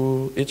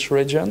to each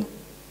region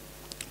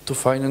to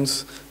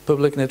finance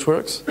public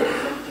networks.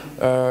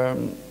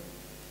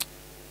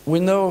 We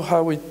know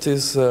how it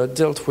is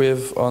dealt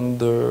with on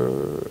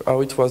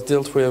how it was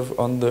dealt with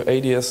on the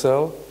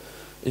ADSL.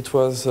 It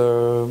was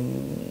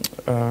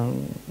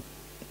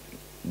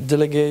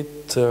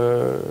delegated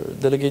to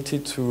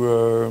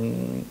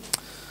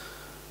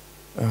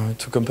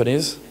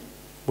companies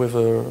with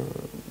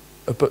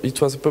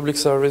it was a public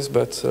service,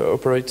 but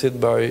operated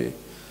by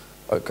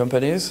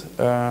companies,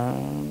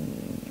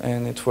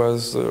 and it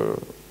was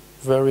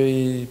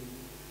very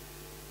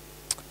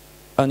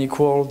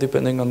unequal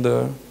depending on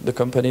the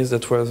companies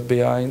that was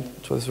behind.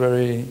 It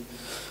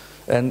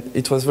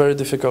was very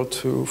difficult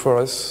for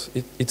us.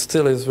 It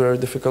still is very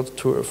difficult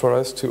for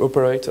us to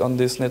operate on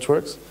these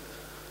networks,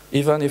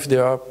 even if they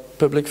are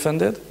public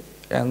funded,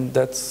 and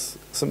that's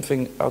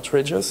something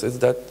outrageous. Is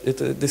that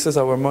this is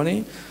our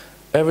money.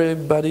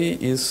 Everybody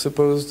is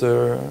supposed,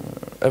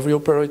 every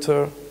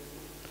operator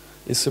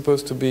is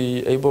supposed to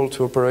be able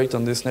to operate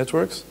on these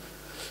networks,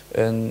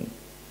 and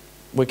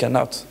we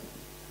cannot.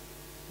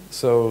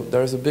 So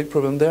there is a big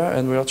problem there,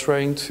 and we are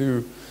trying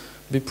to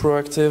be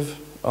proactive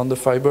on the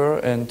fiber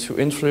and to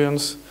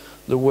influence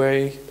the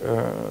way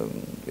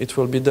it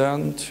will be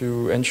done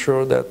to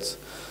ensure that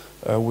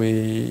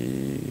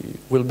we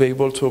will be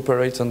able to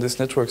operate on these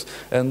networks.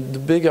 And the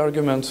big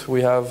argument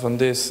we have on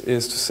this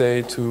is to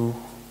say to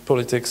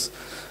politics,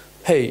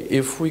 hey,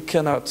 if we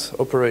cannot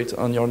operate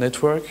on your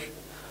network,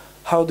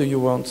 how do you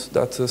want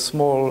that a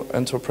small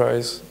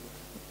enterprise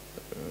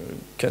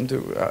can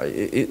do?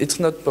 It's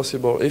not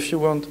possible. If you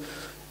want,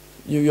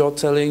 you're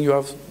telling, you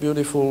have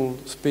beautiful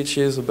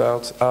speeches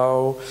about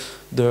how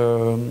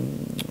the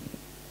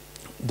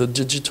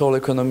digital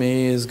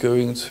economy is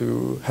going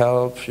to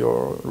help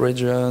your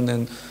region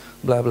and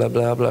blah, blah,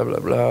 blah, blah, blah,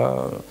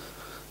 blah.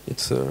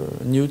 It's a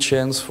new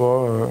chance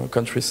for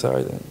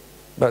countryside.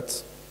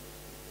 But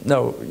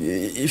no,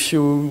 if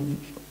you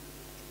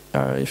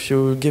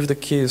give the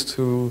keys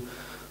to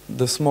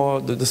the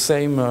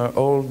same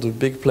old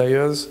big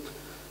players,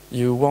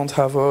 you won't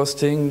have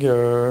hosting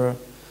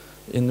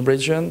in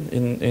region,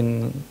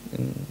 in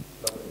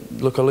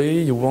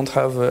locally. You won't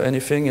have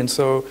anything, and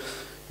so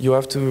you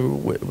have to.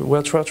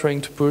 What we're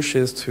trying to push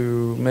is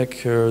to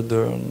make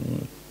the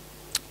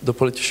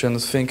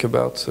politicians think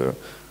about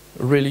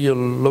really a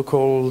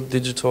local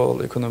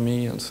digital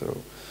economy, and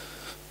so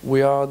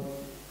we are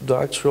the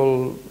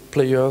actual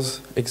players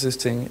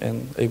existing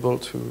and able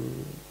to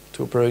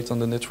operate on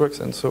the networks,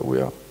 and so we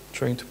are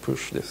trying to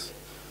push this.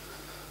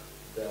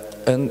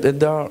 And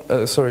there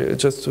are, sorry,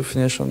 just to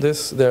finish on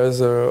this, there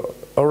is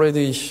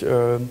already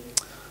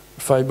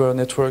fiber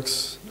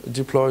networks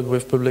deployed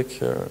with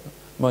public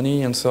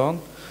money and so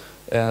on,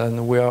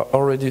 and we are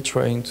already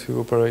trying to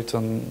operate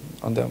on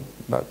them,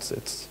 but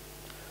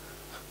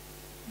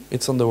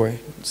it's on the way.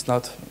 It's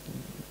not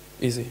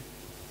easy.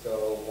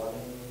 So one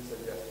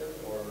suggestion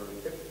or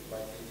tip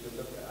might be to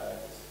look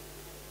at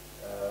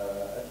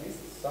least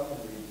some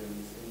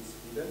regions in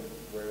Sweden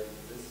where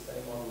this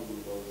same model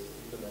was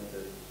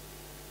implemented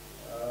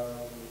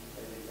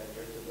maybe 10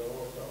 years ago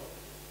or so.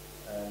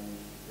 And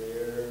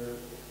there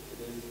it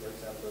is, for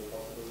example,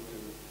 possible to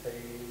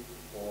pay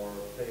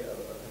a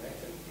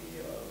connection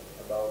fee of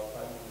about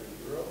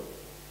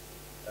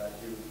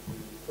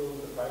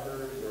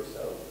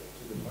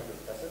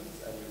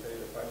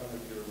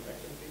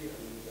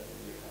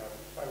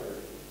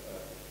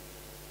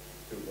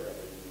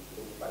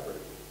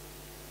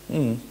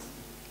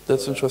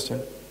That's So interesting.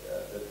 That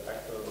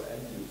actual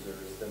end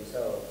users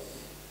themselves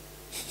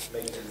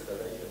make the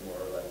installation more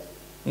or less.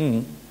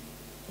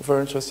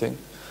 Very interesting.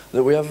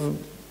 That we have. Then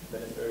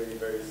it's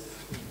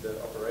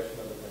the operation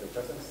of the point of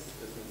presence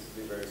just needs to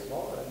be very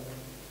small and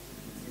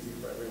it's easy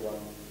for everyone.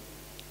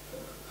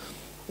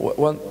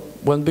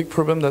 One big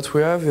problem that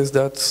we have is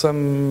that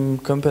some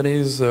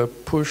companies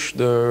push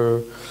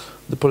the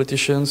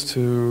politicians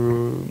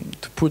to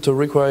put a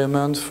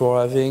requirement for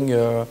having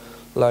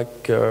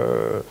like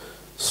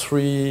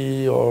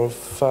 3 or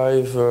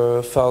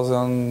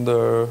 5,000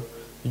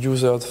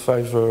 users,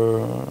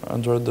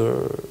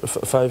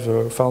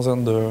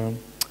 5,000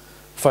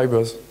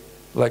 fibers,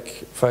 like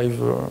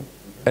 5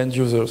 end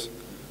users.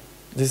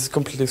 This is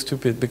completely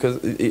stupid because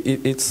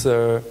it's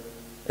I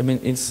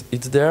mean it's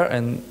there,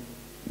 and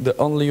the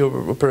only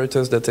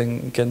operators that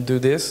can do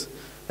this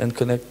and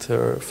connect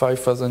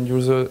 5,000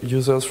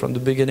 users from the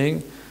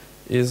beginning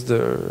is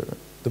the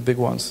big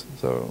ones.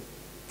 So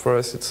for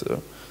us it's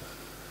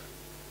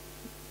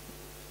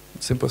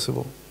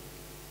impossible.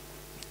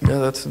 Yeah,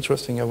 that's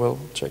interesting. I will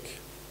check.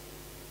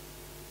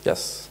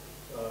 Yes.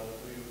 Do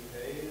you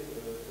pay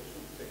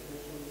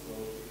technicians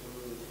or people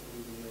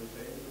who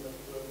maintain the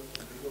network,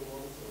 the bigger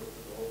ones, or is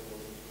it all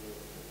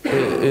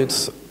volunteer?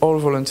 It's all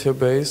volunteer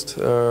based.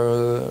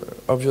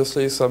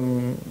 Obviously,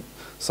 some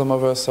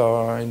of us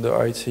are in the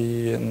IT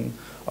and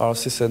are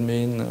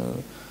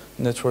sysadmin,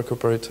 network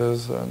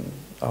operators, and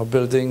are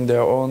building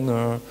their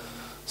own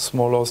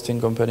small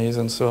hosting companies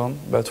and so on.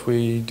 But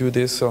we do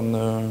this on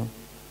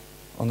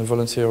a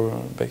volunteer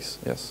base.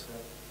 Yes.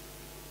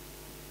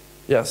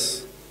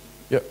 Yes.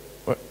 Yeah.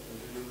 What? Do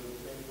you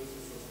think this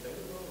is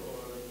sustainable,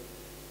 or do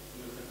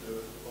you think there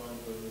is a point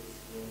when it's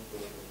going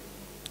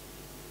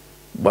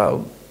to?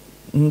 Well,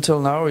 until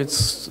now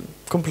it's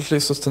completely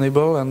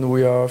sustainable, and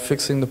we are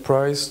fixing the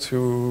price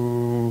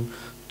to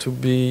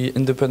be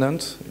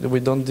independent.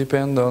 We don't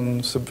depend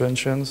on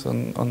subventions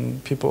and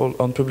on people,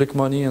 on public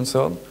money and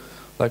so on.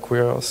 Like we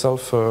are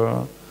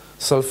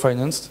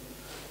self-financed,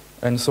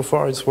 and so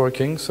far it's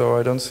working. So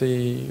I don't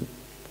see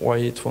why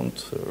it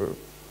won't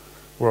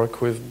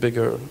work with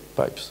bigger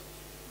pipes.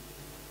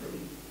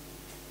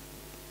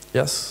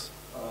 Yes.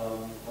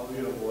 How do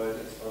you avoid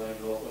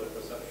installing local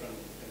perception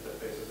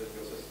interfaces in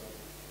your system?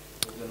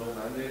 Is there no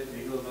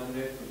legal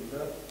mandate to do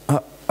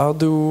that? How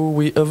do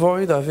we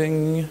avoid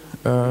having?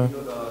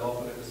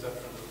 Local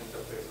perception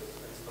interfaces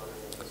installed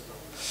in your system.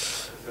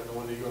 Is there no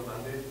legal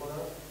mandate for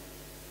that?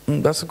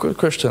 That's a good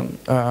question.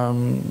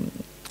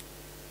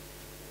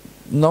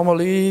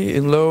 Normally,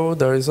 in law,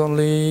 there is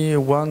only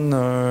one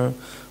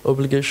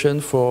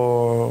obligation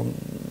for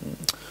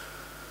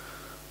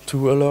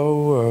to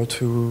allow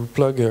to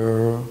plug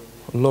a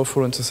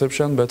lawful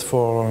interception, but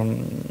for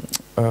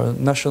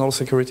national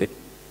security,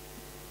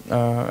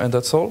 and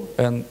that's all.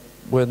 And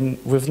when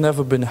we've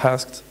never been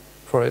asked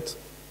for it,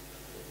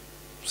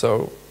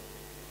 so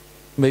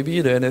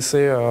maybe the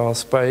NSA are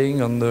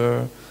spying on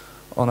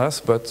us,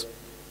 but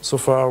so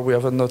far we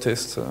haven't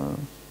noticed,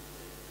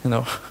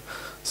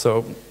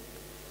 So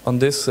on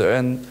this,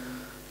 and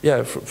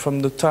yeah,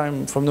 from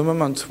the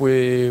moment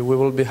we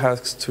will be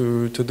asked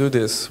to do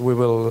this, we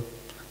will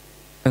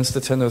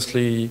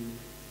instantaneously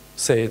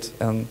say it,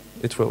 and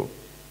it will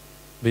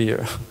be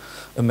a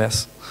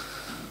mess.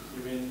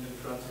 You mean in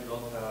France you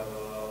don't have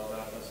a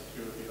national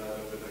security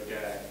ladder with a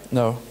gag?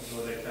 No.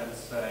 So they can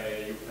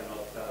say you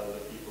cannot tell the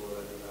people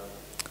that you have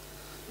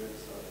to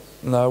install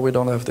this? No, we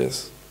don't have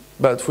this.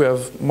 But we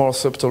have more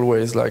subtle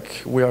ways,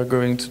 like we are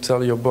going to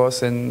tell your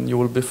boss and you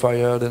will be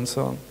fired and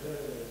so on.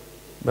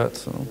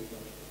 But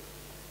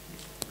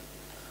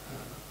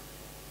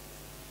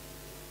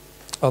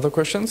other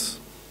questions?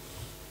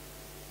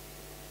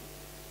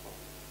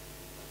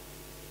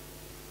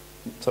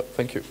 So,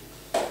 thank you.